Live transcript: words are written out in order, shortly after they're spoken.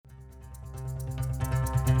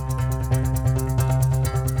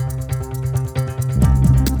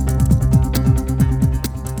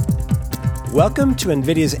Welcome to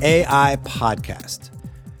NVIDIA's AI podcast.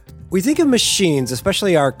 We think of machines,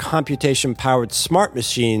 especially our computation-powered smart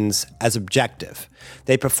machines, as objective.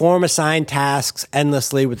 They perform assigned tasks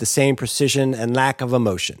endlessly with the same precision and lack of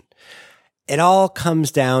emotion. It all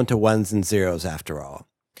comes down to ones and zeros, after all.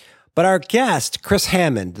 But our guest, Kris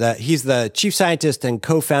Hammond, he's the chief scientist and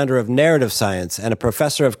co-founder of Narrative Science and a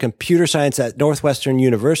professor of computer science at Northwestern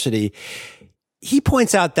University. He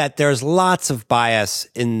points out that there's lots of bias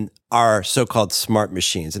in our so-called smart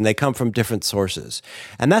machines, and they come from different sources.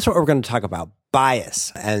 And that's what we're going to talk about,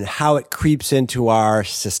 bias and how it creeps into our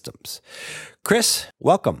systems. Kris,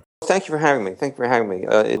 welcome. Thank you for having me.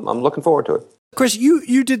 I'm looking forward to it. Kris,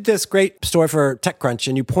 you did this great story for TechCrunch,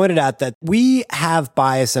 and you pointed out that we have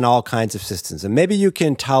bias in all kinds of systems. And maybe you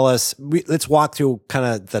can tell us, let's walk through kind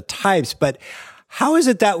of the types, but how is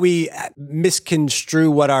it that we misconstrue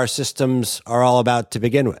what our systems are all about to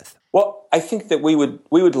begin with? Well, I think that we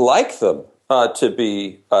would like them to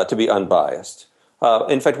be unbiased.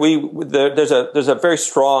 In fact, there's a very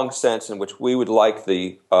strong sense in which we would like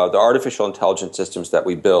the artificial intelligence systems that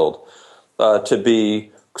we build to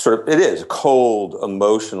be it is cold,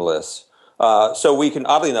 emotionless. So we can,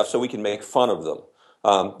 oddly enough, we can make fun of them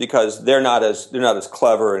because they're not as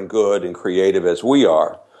clever and good and creative as we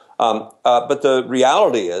are. But the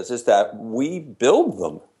reality is that we build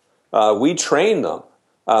them, we train them.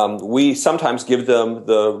 We sometimes give them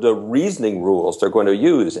the reasoning rules they're going to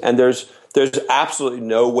use, and there's absolutely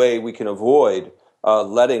no way we can avoid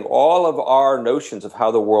letting all of our notions of how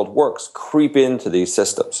the world works creep into these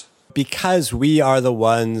systems. Because we are the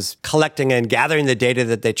ones collecting and gathering the data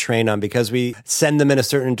that they train on, because we send them in a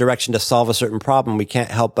certain direction to solve a certain problem, we can't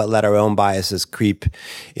help but let our own biases creep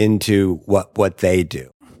into what they do.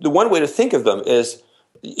 The one way to think of them is,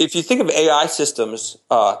 if you think of AI systems,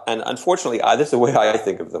 and unfortunately, this is the way I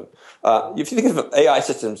think of them. If you think of AI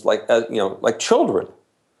systems like children,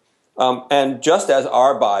 and just as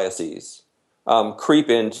our biases creep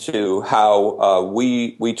into how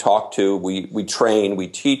we talk to, we train, we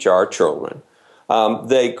teach our children,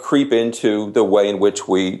 they creep into the way in which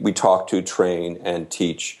we talk to, train, and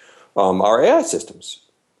teach our AI systems.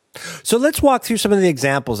 So let's walk through some of the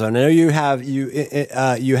examples. I know you have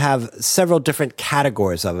several different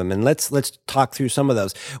categories of them, and let's talk through some of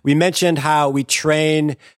those. We mentioned how we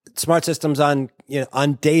train smart systems on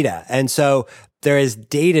data, and so there is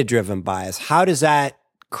data-driven bias. How does that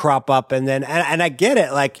crop up? And I get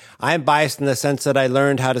it. Like, I'm biased in the sense that I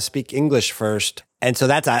learned how to speak English first, and so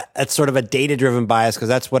that's sort of a data-driven bias because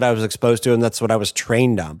that's what I was exposed to and that's what I was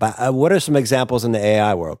trained on. But what are some examples in the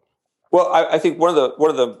AI world? Well, I think one of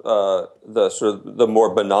the sort of the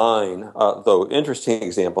more benign, though interesting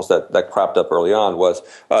examples that cropped up early on was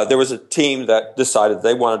there was a team that decided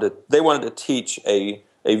they wanted to teach a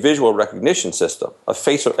visual recognition system, a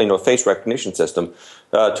face recognition system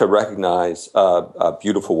to recognize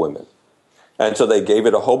beautiful women, and so they gave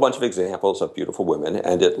it a whole bunch of examples of beautiful women,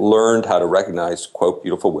 and it learned how to recognize, quote,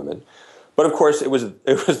 beautiful women. But of course, it was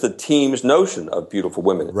the team's notion of beautiful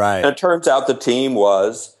women, right? And it turns out the team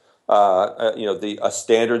was a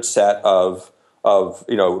standard set of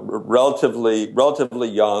relatively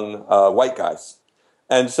young white guys,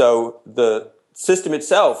 and so the system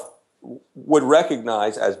itself would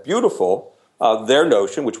recognize as beautiful their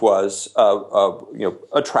notion, which was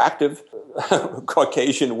attractive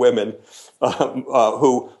Caucasian women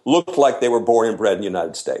who looked like they were born and bred in the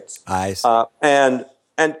United States. I see. And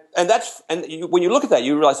when you look at that,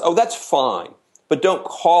 you realize, oh, that's fine, but don't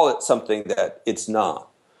call it something that it's not.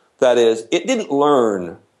 That is, it didn't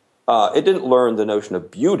learn the notion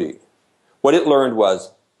of beauty. What it learned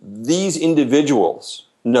was these individuals'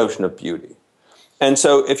 notion of beauty. And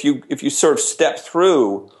so if you sort of step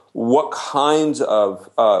through what kinds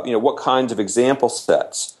of example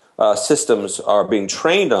sets systems are being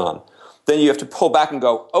trained on, then you have to pull back and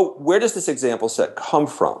go, oh, where does this example set come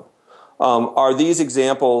from? Are these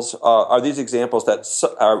examples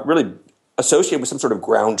that are really associated with some sort of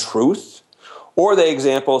ground truth? Or are they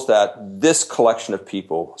examples that this collection of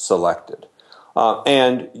people selected?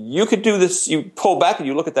 And you could do this, you pull back and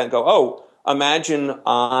you look at that and go, oh, imagine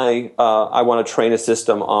I want to train a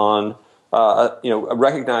system on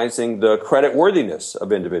recognizing the creditworthiness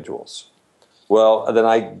of individuals. Well, then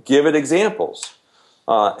I give it examples.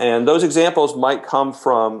 And those examples might come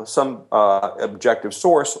from some objective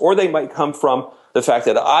source, or they might come from the fact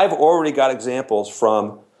that I've already got examples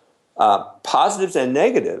from positives and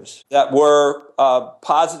negatives that were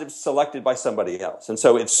positives selected by somebody else. And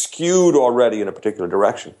so it's skewed already in a particular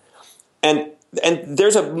direction. And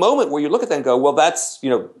there's a moment where you look at that and go, well, that's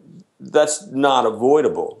not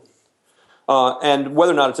avoidable. And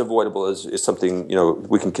whether or not it's avoidable is something,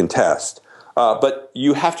 we can contest. But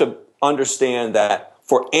you have to understand that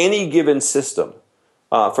for any given system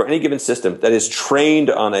that is trained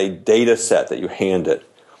on a data set that you hand it,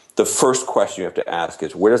 the first question you have to ask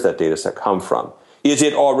is, where does that data set come from? Is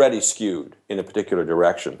it already skewed in a particular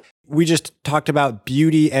direction? We just talked about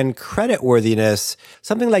beauty and creditworthiness.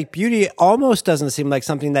 Something like beauty almost doesn't seem like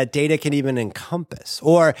something that data can even encompass.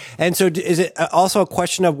 And so is it also a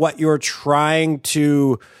question of what you're trying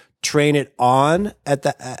to train it on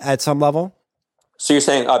at some level? So you're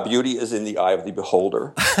saying beauty is in the eye of the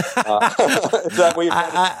beholder? Is that what you're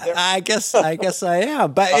I guess I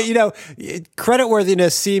am. But,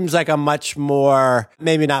 creditworthiness seems like a much more,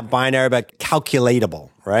 maybe not binary, but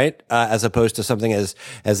calculatable, right? As opposed to something as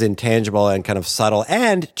intangible and kind of subtle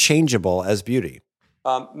and changeable as beauty.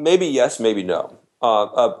 Maybe yes, maybe no.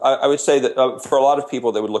 I would say that for a lot of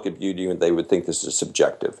people, they would look at beauty and they would think this is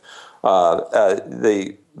subjective.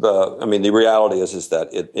 The reality is that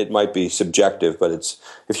it might be subjective, but it's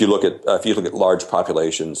if you look at large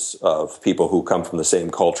populations of people who come from the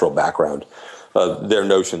same cultural background, their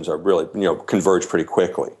notions are really converge pretty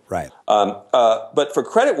quickly. Right. But for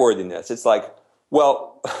creditworthiness, it's like,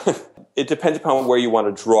 well, it depends upon where you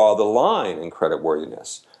want to draw the line in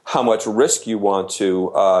creditworthiness, how much risk you want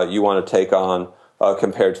to take on.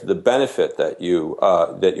 Compared to the benefit that you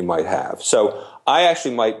might have. So I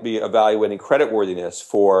actually might be evaluating creditworthiness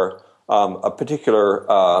for a particular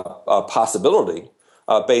possibility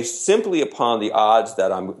based simply upon the odds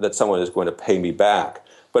that someone is going to pay me back.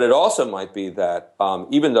 But it also might be that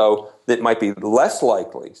even though it might be less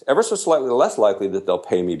likely, ever so slightly less likely that they'll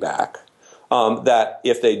pay me back, that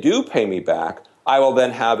if they do pay me back, I will then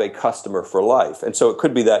have a customer for life. And so it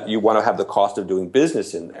could be that you want to have the cost of doing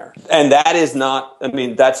business in there. And that's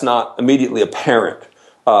not immediately apparent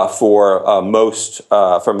for most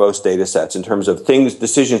data sets in terms of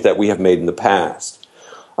decisions that we have made in the past.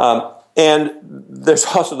 And there's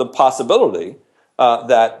also the possibility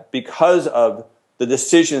that because of the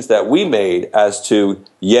decisions that we made as to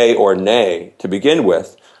yay or nay to begin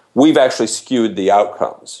with, we've actually skewed the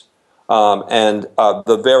outcomes. And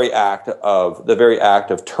the very act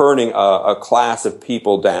of turning a class of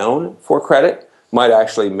people down for credit might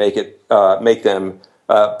actually make them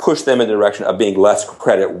push them in the direction of being less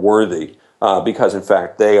credit worthy, because in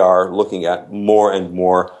fact they are looking at more and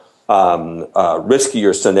more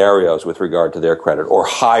riskier scenarios with regard to their credit, or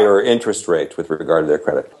higher interest rates with regard to their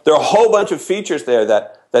credit. There are a whole bunch of features there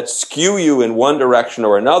that skew you in one direction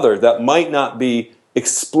or another that might not be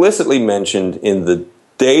explicitly mentioned in the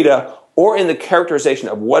data or in the characterization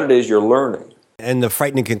of what it is you're learning. And the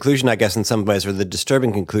frightening conclusion, I guess, in some ways, or the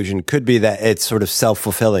disturbing conclusion could be that it's sort of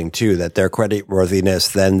self-fulfilling, too, that their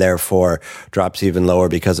creditworthiness then, therefore, drops even lower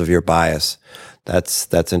because of your bias. That's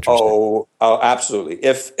interesting. Oh, absolutely.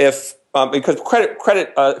 Because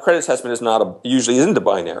credit assessment usually isn't a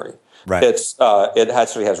binary. Right. It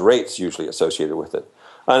actually has rates usually associated with it.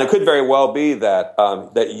 And it could very well be that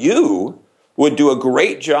you would do a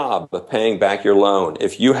great job of paying back your loan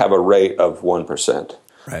if you have a rate of 1%.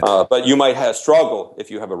 Right. But you might struggle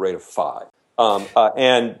if you have a rate of 5%.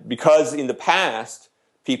 And because in the past,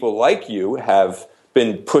 people like you have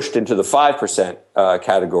been pushed into the 5%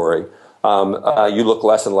 category, you look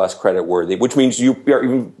less and less credit worthy, which means you are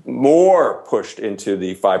even more pushed into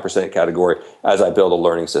the 5% category as I build a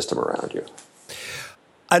learning system around you.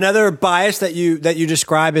 Another bias that you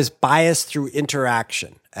describe is bias through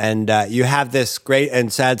interaction. And you have this great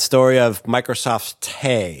and sad story of Microsoft's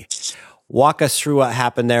Tay. Walk us through what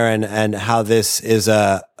happened there and how this is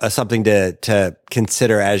something to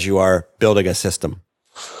consider as you are building a system.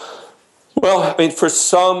 Well, I mean, for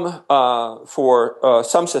some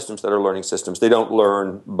systems that are learning systems, they don't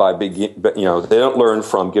learn they don't learn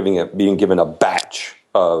from being given a batch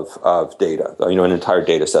of data, an entire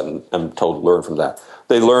data set, and I'm told to learn from that.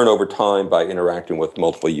 They learn over time by interacting with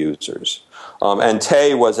multiple users. And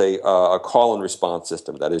Tay was a call and response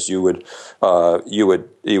system. That is, you would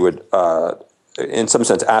in some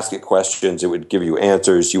sense ask it questions. It would give you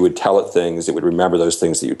answers. You would tell it things. It would remember those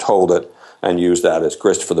things that you told it and use that as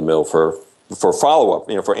grist for the mill for follow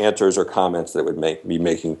up, for answers or comments that it would be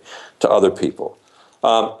making to other people.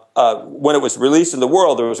 When it was released in the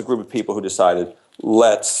world, there was a group of people who decided,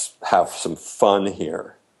 let's have some fun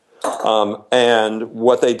here. And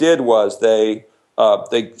what they did was they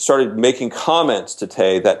started making comments to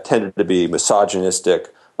Tay that tended to be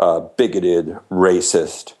misogynistic, bigoted,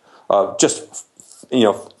 racist, just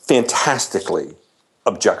fantastically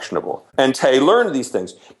objectionable. And Tay learned these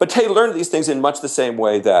things, but Tay learned these things in much the same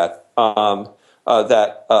way that a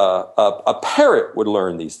parrot would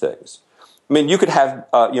learn these things. I mean, you could have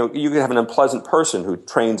an unpleasant person who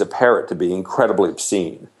trains a parrot to be incredibly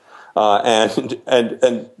obscene.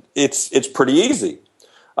 and it's pretty easy.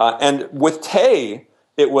 And with Tay,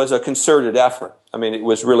 it was a concerted effort. I mean, it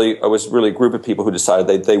was really a group of people who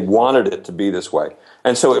decided they wanted it to be this way,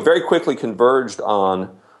 and so it very quickly converged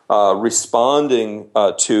on responding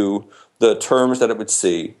to the terms that it would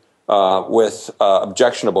see with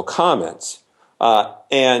objectionable comments.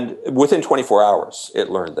 And within 24 hours, it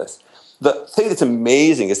learned this. The thing that's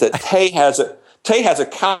amazing is that Tay has a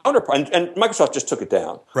counterpart, and Microsoft just took it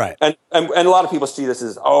down. Right. And a lot of people see this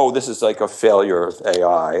as, this is like a failure of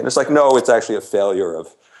AI. And it's like, no, it's actually a failure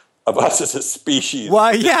of us as a species.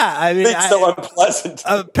 Well, yeah, I mean, it's so unpleasant.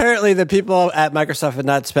 Apparently, the people at Microsoft had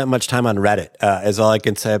not spent much time on Reddit. Is all I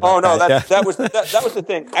can say about that. That was the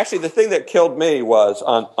thing. Actually, the thing that killed me was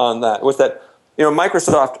on that was that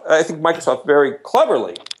Microsoft. I think Microsoft very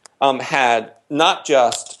cleverly had not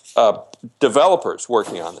just developers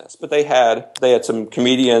working on this, but they had some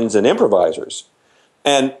comedians and improvisers,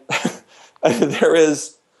 and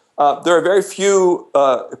there are very few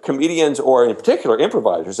comedians, or in particular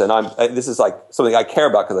improvisers, and this is like something I care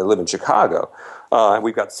about because I live in Chicago, and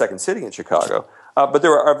we've got the second city in Chicago. But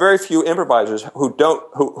there are very few improvisers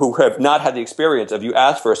who have not had the experience of you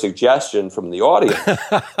ask for a suggestion from the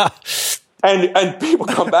audience, and people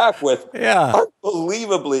come back with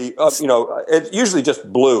unbelievably, it's usually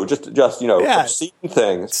just blue, just obscene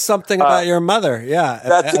things. Something about your mother,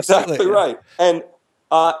 that's exactly right, and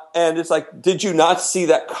it's like, did you not see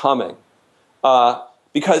that coming? But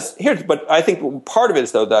I think part of it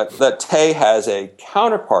is though that Tay has a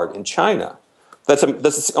counterpart in China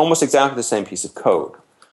that's almost exactly the same piece of code,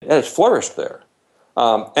 and it's flourished there,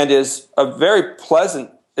 and is a very pleasant.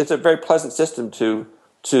 It's a very pleasant system to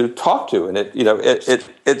talk to, and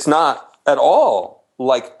it's not at all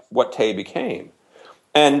like what Tay became,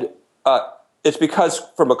 and it's because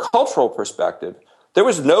from a cultural perspective, there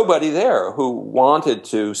was nobody there who wanted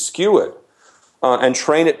to skew it and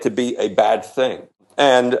train it to be a bad thing,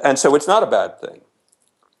 and so it's not a bad thing.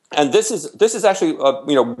 And this is actually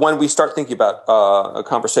when we start thinking about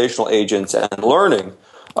conversational agents and learning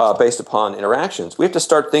based upon interactions, we have to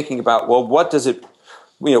start thinking about, well, what does it,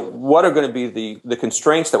 what are going to be the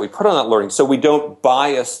constraints that we put on that learning, so we don't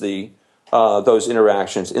bias those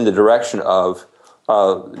interactions in the direction of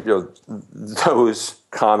those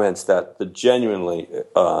comments that the genuinely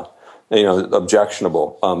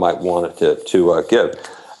objectionable might want it to give.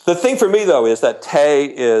 The thing for me though is that Tay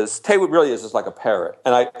really is just like a parrot,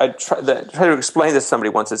 and I try to explain this to somebody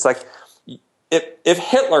once. It's like if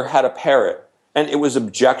Hitler had a parrot and it was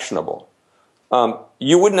objectionable,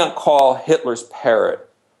 you would not call Hitler's parrot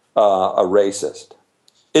a racist.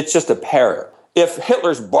 It's just a parrot. If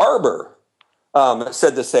Hitler's barber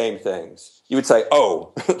said the same things, you would say,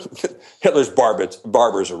 "Oh, Hitler's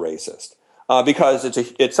barber's a racist," because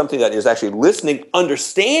it's something that is actually listening,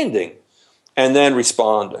 understanding, and then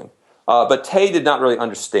responding. But Tay did not really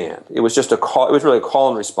understand. It was just a call. It was really a call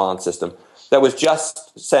and response system that was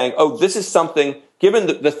just saying, "Oh, this is something." Given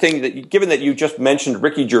that you just mentioned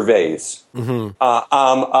Ricky Gervais,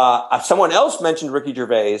 mm-hmm. Someone else mentioned Ricky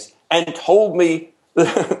Gervais and told me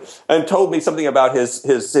something about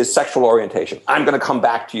his sexual orientation. I'm going to come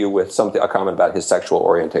back to you with a comment about his sexual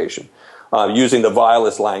orientation, using the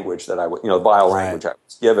vilest language that language I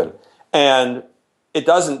was given, and it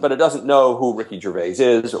doesn't know who Ricky Gervais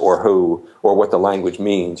is or what the language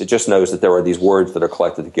means. It just knows that there are these words that are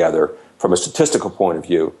collected together from a statistical point of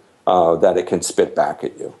view that it can spit back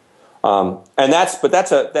at you, and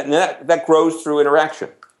that grows through interaction.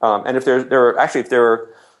 And if there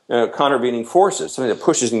are contravening forces, something that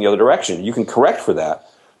pushes in the other direction, you can correct for that.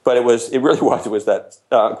 But it was that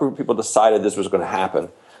a group of people decided this was going to happen,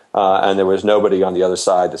 and there was nobody on the other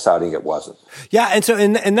side deciding it wasn't. Yeah, and so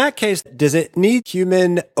in that case, does it need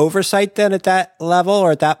human oversight then at that level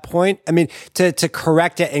or at that point? I mean, to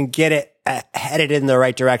correct it and get it headed in the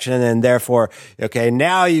right direction, and then therefore, okay,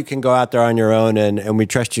 now you can go out there on your own, and we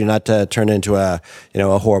trust you not to turn into a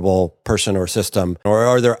horrible person or system. Or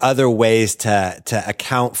are there other ways to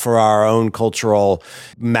account for our own cultural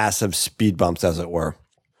massive speed bumps, as it were?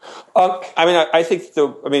 I think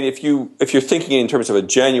if you're thinking in terms of a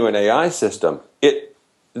genuine AI system,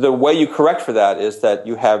 the way you correct for that is that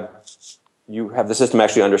you have the system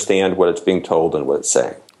actually understand what it's being told and what it's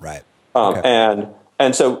saying. Right. Okay.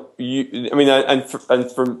 And so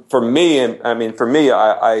for me,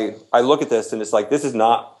 I look at this and it's like this was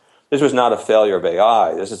not a failure of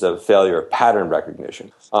AI. This is a failure of pattern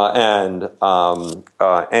recognition and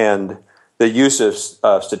the use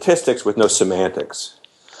of statistics with no semantics.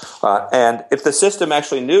 And if the system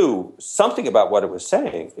actually knew something about what it was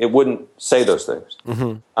saying, it wouldn't say those things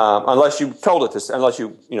unless you told it to. Unless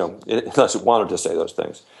unless it wanted to say those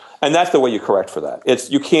things. And that's the way you correct for that.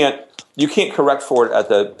 You can't correct for it at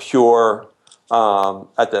the pure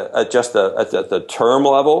at the term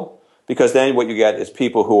level, because then what you get is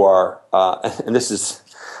people who are and this is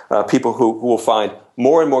people who will find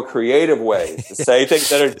more and more creative ways to say things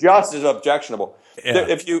that are just as objectionable. Yeah.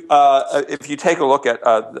 If you take a look at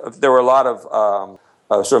there were a lot of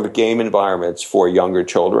sort of game environments for younger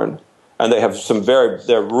children, and they have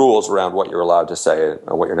there are rules around what you're allowed to say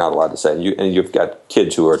and what you're not allowed to say. And you've got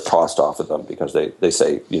kids who are tossed off of them because they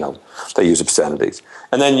say, they use obscenities.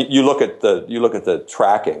 And then you look at the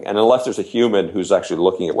tracking, and unless there's a human who's actually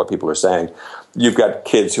looking at what people are saying, you've got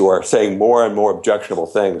kids who are saying more and more objectionable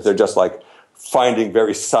things. They're just like finding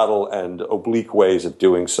very subtle and oblique ways of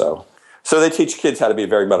doing so. So they teach kids how to be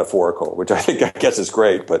very metaphorical, which I guess is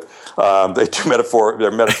great, but they're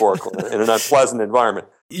metaphorical in an unpleasant environment.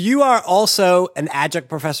 You are also an adjunct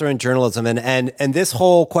professor in journalism, and this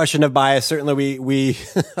whole question of bias, certainly we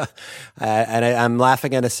and I'm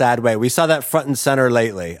laughing in a sad way. We saw that front and center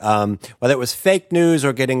lately, whether it was fake news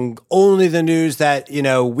or getting only the news that,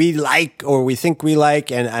 we like or we think we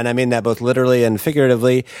like. And I mean that both literally and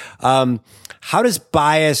figuratively. How does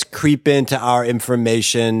bias creep into our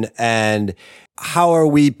information, and how are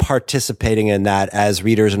we participating in that as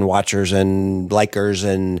readers and watchers and likers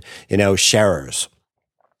and, sharers?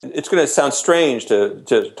 It's going to sound strange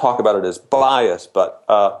to talk about it as bias, but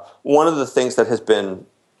one of the things that has been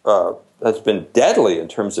deadly in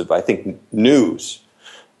terms of, I think, news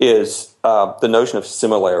is the notion of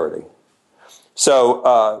similarity.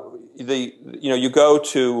 So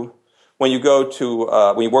when you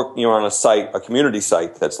work on a site, a community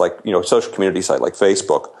site that's like a social community site like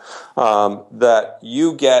Facebook, that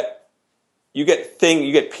you get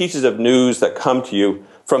pieces of news that come to you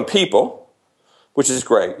from people, which is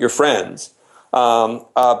great, your friends.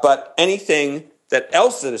 But anything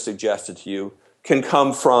else that is suggested to you can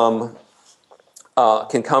come from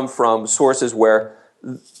sources where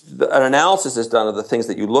an analysis is done of the things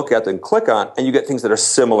that you look at and click on, and you get things that are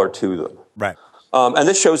similar to them. Right. And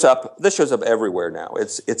this shows up everywhere now.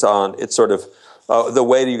 It's sort of the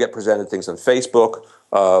way that you get presented things on Facebook.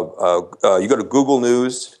 You go to Google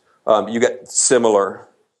News, you get similar.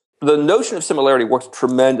 The notion of similarity works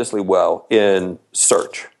tremendously well in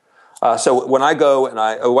search. So when I go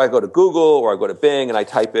to Google or I go to Bing and I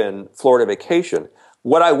type in Florida vacation,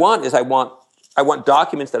 what I want is I want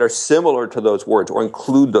documents that are similar to those words or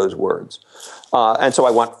include those words. And so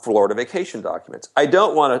I want Florida vacation documents. I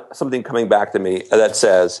don't want something coming back to me that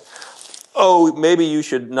says, oh, maybe you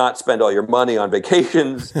should not spend all your money on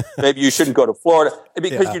vacations. Maybe you shouldn't go to Florida.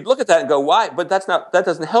 Because you'd look at that and go, why? But that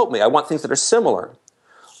doesn't help me. I want things that are similar.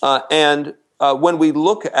 And when we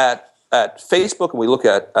look at Facebook and we look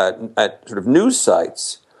at sort of news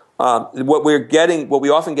sites, what we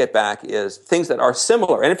often get back is things that are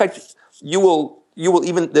similar. And in fact,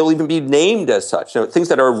 they'll even be named as such. Things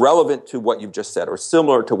that are relevant to what you've just said or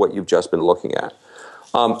similar to what you've just been looking at.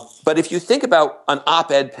 But if you think about an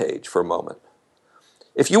op-ed page for a moment,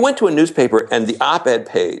 if you went to a newspaper and the op-ed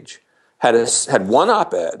page had one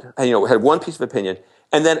op-ed, had one piece of opinion,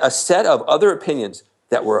 and then a set of other opinions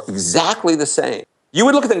that were exactly the same, you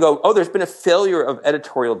would look at them and go, oh, there's been a failure of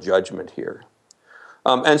editorial judgment here.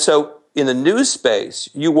 And so in the news space,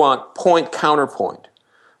 you want point, counterpoint.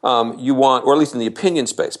 You want, or at least in the opinion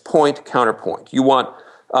space, point, counterpoint. You want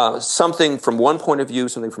something from one point of view,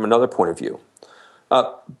 something from another point of view.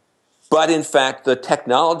 But in fact, the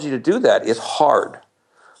technology to do that is hard.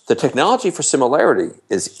 The technology for similarity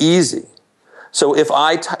is easy. So if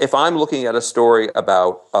I'm looking at a story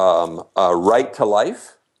about right to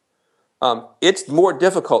life, it's more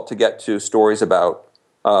difficult to get to stories about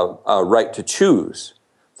right to choose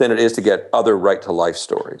than it is to get other right to life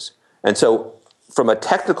stories. And so from a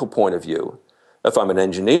technical point of view, if I'm an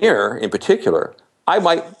engineer in particular, I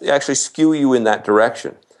might actually skew you in that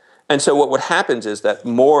direction. And so what happens is that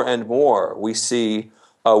more and more we see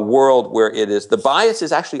a world where the bias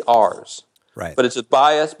is actually ours. Right. But it's a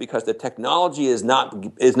bias because the technology is not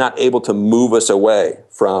able to move us away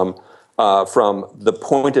from the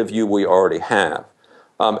point of view we already have.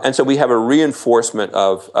 And so we have a reinforcement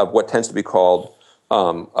of what tends to be called,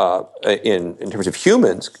 in terms of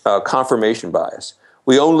humans, confirmation bias.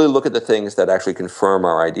 We only look at the things that actually confirm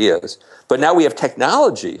our ideas. But now we have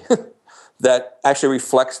technology that actually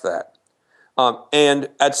reflects that. And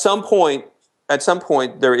at some point, there's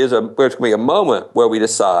going to be a moment where we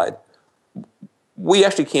decide we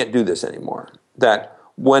actually can't do this anymore. That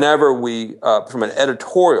whenever we, from an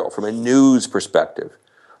editorial, from a news perspective,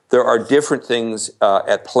 there are different things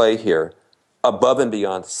at play here above and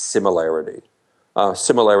beyond similarity.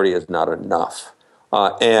 Similarity is not enough.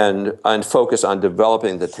 And focus on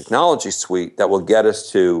developing the technology suite that will get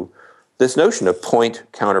us to this notion of point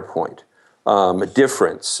counterpoint,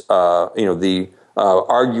 difference,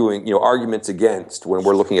 arguments against when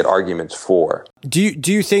we're looking at arguments for. Do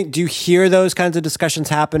you hear those kinds of discussions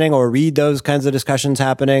happening or read those kinds of discussions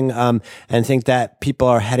happening and think that people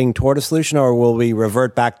are heading toward a solution, or will we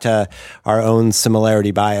revert back to our own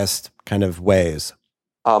similarity biased kind of ways?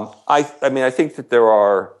 I think that there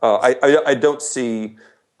are. I don't see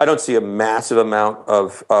a massive amount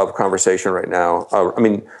of conversation right now.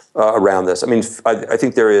 Around this. I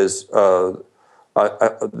think there is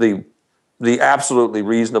the absolutely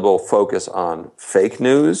reasonable focus on fake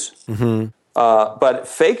news. Mm-hmm. But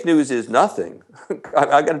fake news is nothing.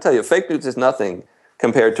 I got to tell you, fake news is nothing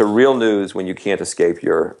compared to real news when you can't escape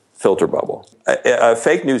your filter bubble.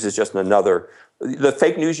 Fake news is just another. The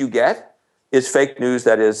fake news you get is fake news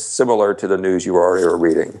that is similar to the news you already are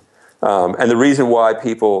reading. And the reason why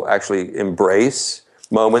people actually embrace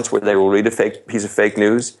moments where they will read a piece of fake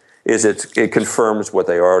news is it confirms what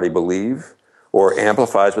they already believe or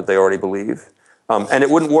amplifies what they already believe. And it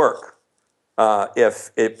wouldn't work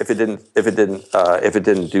if it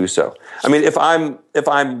didn't do so. I mean, if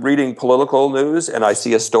I'm reading political news and I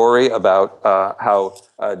see a story about how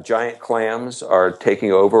giant clams are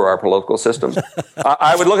taking over our political system,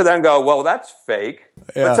 I would look at that and go, "Well, that's fake."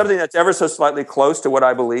 Yeah. But something that's ever so slightly close to what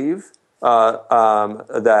I believe, that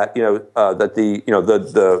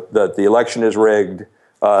the election is rigged,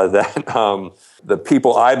 that the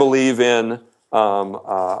people I believe in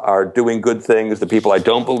are doing good things, the people I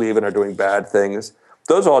don't believe in are doing bad things.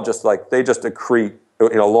 Those are all just they just accrete,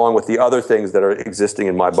 along with the other things that are existing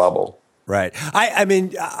in my bubble. Right.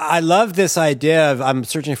 I love this idea of I'm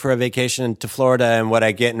searching for a vacation to Florida, and what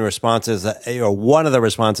I get in responses, one of the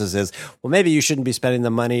responses is, well, maybe you shouldn't be spending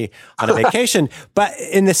the money on a vacation. But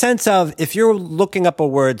in the sense of, if you're looking up a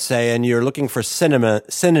word, say, and you're looking for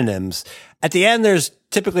synonyms, at the end, there's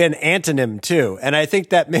typically an antonym too. And I think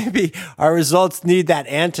that maybe our results need that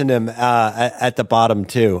antonym at the bottom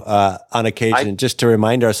too, on occasion, just to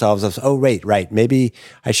remind ourselves of, right, maybe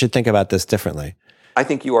I should think about this differently. I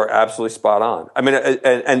think you are absolutely spot on. I mean,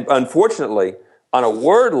 and unfortunately, on a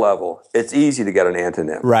word level, it's easy to get an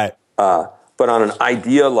antonym. Right. But on an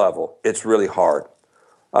idea level, it's really hard.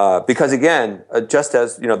 Because again, just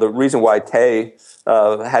as, the reason why Tay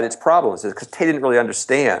had its problems is because Tay didn't really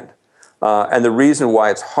understand. And the reason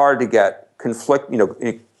why it's hard to get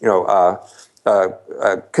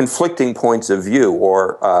conflicting points of view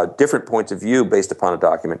or different points of view based upon a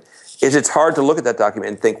document is it's hard to look at that document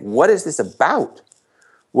and think, what is this about?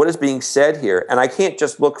 What is being said here? And I can't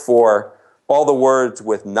just look for all the words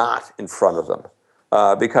with "not" in front of them,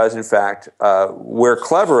 because in fact we're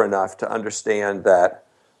clever enough to understand that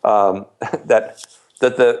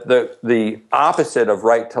the opposite of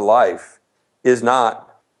right to life is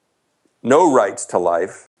not no rights to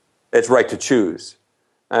life; it's right to choose,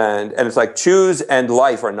 and it's like choose and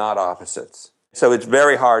life are not opposites. So it's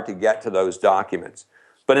very hard to get to those documents.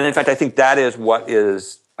 But in fact, I think that is what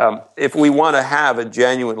is. If we want to have a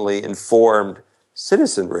genuinely informed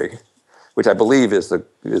citizenry, which I believe is the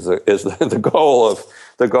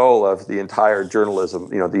goal of the entire journalism,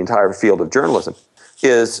 the entire field of journalism,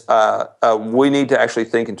 is we need to actually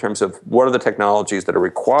think in terms of what are the technologies that are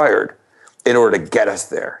required in order to get us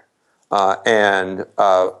there, and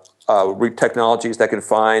technologies that can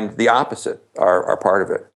find the opposite are part of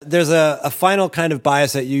it. There's a final kind of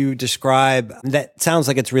bias that you describe that sounds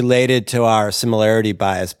like it's related to our similarity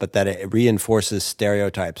bias, but that it reinforces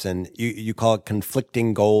stereotypes, and you call it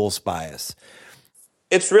conflicting goals bias.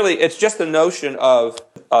 It's just the notion of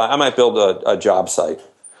I might build a job site,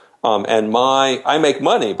 and I make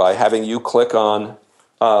money by having you click on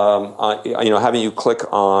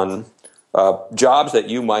jobs that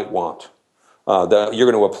you might want. That you're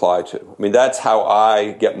going to apply to. I mean, that's how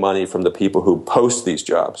I get money from the people who post these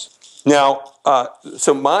jobs. Now,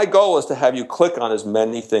 so my goal is to have you click on as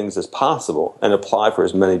many things as possible and apply for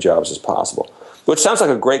as many jobs as possible, which sounds like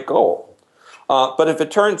a great goal. But if it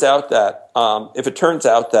turns out that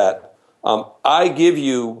I give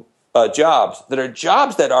you jobs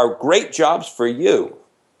that are great jobs for you,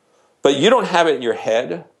 but you don't have it in your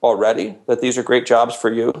head already that these are great jobs for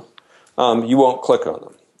you, you won't click on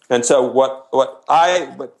them. And so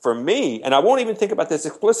but for me, and I won't even think about this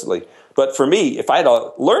explicitly, but for me, if I had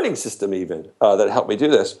a learning system even that helped me do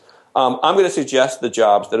this, I'm going to suggest the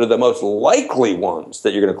jobs that are the most likely ones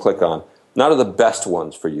that you're going to click on, not are the best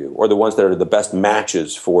ones for you, or the ones that are the best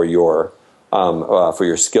matches for your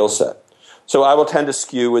skill set. So I will tend to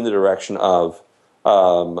skew in the direction of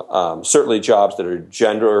certainly jobs that are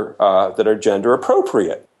gender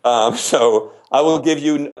appropriate. So I will give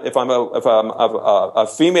you, if I'm a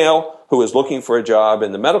female who is looking for a job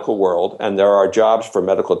in the medical world, and there are jobs for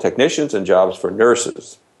medical technicians and jobs for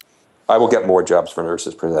nurses, I will get more jobs for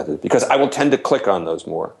nurses presented because I will tend to click on those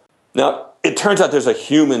more. Now, it turns out there's a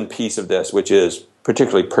human piece of this which is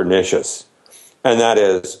particularly pernicious, and that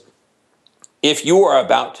is if you are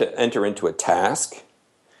about to enter into a task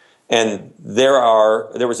and there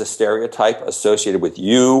was a stereotype associated with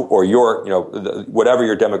you or your, whatever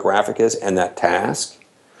your demographic is and that task,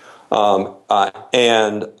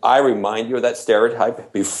 and I remind you of that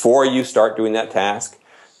stereotype before you start doing that task,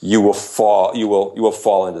 you will fall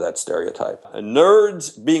into that stereotype. And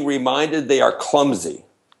nerds being reminded they are clumsy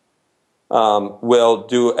will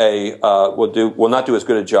not do as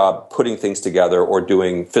good a job putting things together or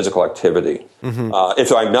doing physical activity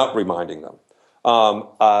if I'm not reminding them.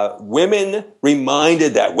 Women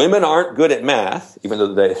reminded that women aren't good at math, even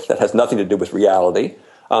though that has nothing to do with reality,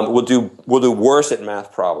 will do worse at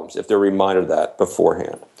math problems if they're reminded of that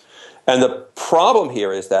beforehand. And the problem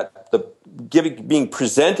here is that being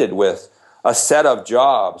presented with a set of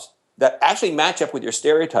jobs that actually match up with your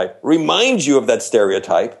stereotype reminds you of that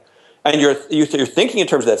stereotype, and you're thinking in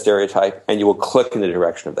terms of that stereotype, and you will click in the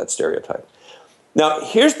direction of that stereotype. Now,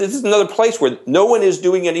 this is another place where no one is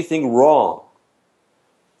doing anything wrong.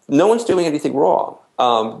 No one's doing anything wrong.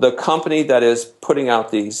 The company that is putting out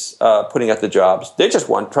the jobs, they just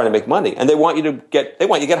trying to make money, and they want you to get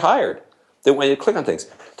hired. They want you to click on things.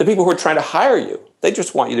 The people who are trying to hire you, they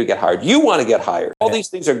just want you to get hired. You want to get hired. All these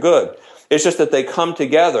things are good. It's just that they come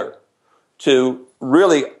together to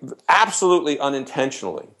really, absolutely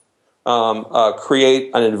unintentionally, create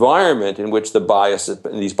an environment in which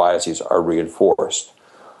these biases are reinforced.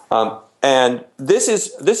 And this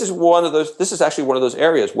is actually one of those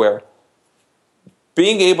areas where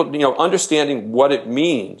being able, understanding what it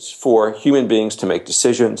means for human beings to make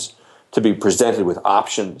decisions, to be presented with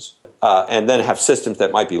options, and then have systems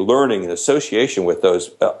that might be learning in association with those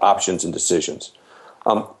options and decisions,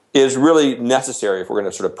 is really necessary if we're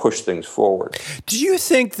going to sort of push things forward. Do you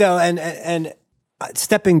think, though, and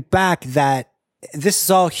stepping back, that this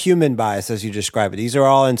is all human bias, as you describe it? These are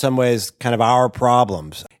all, in some ways, kind of our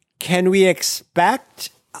problems. Can we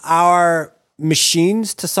expect our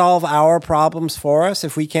machines to solve our problems for us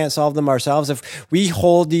if we can't solve them ourselves? If we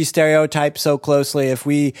hold these stereotypes so closely, if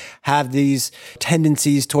we have these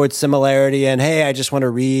tendencies towards similarity and, hey, I just want to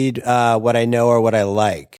read what I know or what I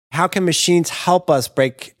like, how can machines help us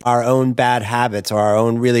break our own bad habits or our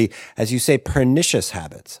own really, as you say, pernicious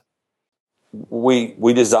habits?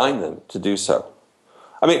 We design them to do so.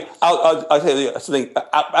 I mean, I'll tell you something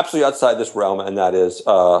absolutely outside this realm, and that is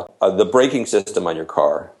the braking system on your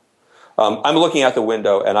car. I'm looking out the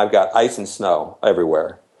window, and I've got ice and snow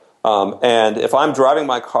everywhere. And if I'm driving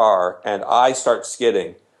my car and I start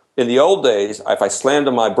skidding, in the old days, if I slammed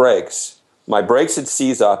on my brakes would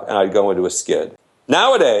seize up, and I'd go into a skid.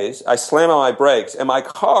 Nowadays, I slam on my brakes, and my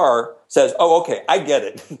car says, "Oh, okay, I get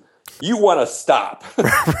it. You want to stop."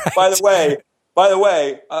 Right. By the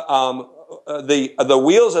way. The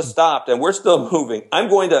wheels are stopped and we're still moving. I'm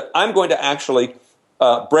going to actually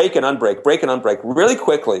brake and unbrake really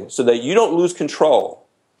quickly so that you don't lose control.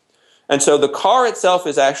 And so the car itself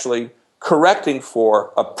is actually correcting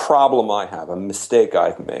for a problem I have, a mistake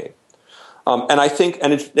I've made. And I think,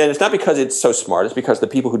 and it's not because it's so smart, it's because the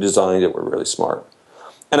people who designed it were really smart.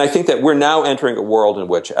 And I think that we're now entering a world in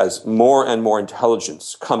which, as more and more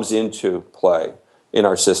intelligence comes into play in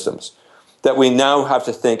our systems, that we now have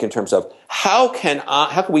to think in terms of how can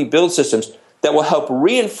we build systems that will help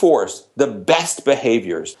reinforce the best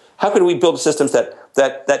behaviors? How can we build systems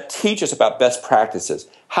that teach us about best practices?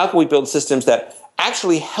 How can we build systems that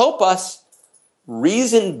actually help us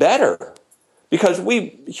reason better? Because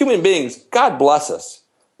we, human beings, God bless us,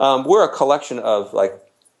 we're a collection of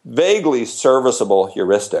vaguely serviceable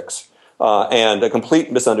heuristics. And a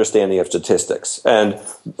complete misunderstanding of statistics. And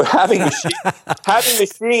having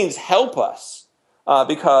machines help us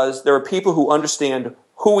because there are people who understand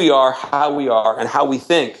who we are, how we are, and how we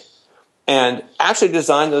think, and actually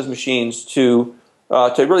design those machines to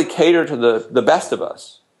really cater to the best of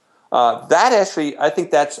us. That actually, I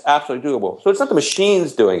think that's absolutely doable. So it's not the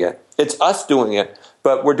machines doing it, it's us doing it,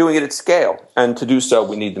 but we're doing it at scale. And to do so,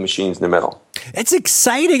 we need the machines in the middle. It's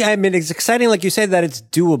exciting. I mean, it's exciting, like you say, that it's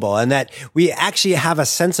doable and that we actually have a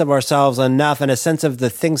sense of ourselves enough and a sense of the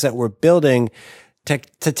things that we're building to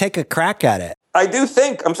take a crack at it. I do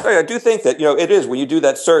think that, it is when you do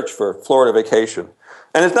that search for Florida vacation.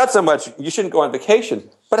 And it's not so much you shouldn't go on vacation,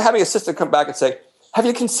 but having a system come back and say, have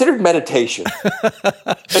you considered meditation?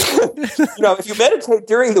 If you meditate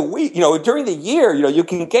during the week, during the year, you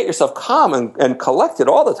can get yourself calm and collected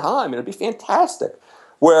all the time, and it'd be fantastic.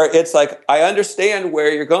 Where it's like, I understand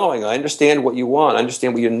where you're going. I understand what you want. I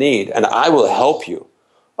understand what you need, and I will help you.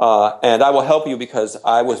 And I will help you because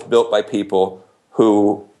I was built by people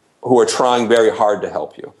who are trying very hard to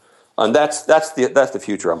help you. And that's the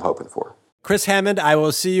future I'm hoping for. Kris Hammond, I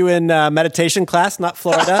will see you in meditation class, not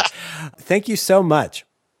Florida. Thank you so much.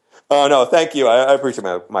 Oh, no, thank you. I appreciate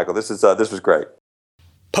it, Michael. This was great.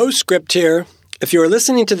 Postscript here. If you are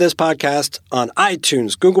listening to this podcast on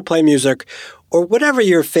iTunes, Google Play Music, or whatever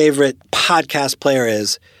your favorite podcast player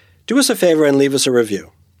is, do us a favor and leave us a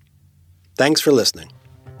review. Thanks for listening.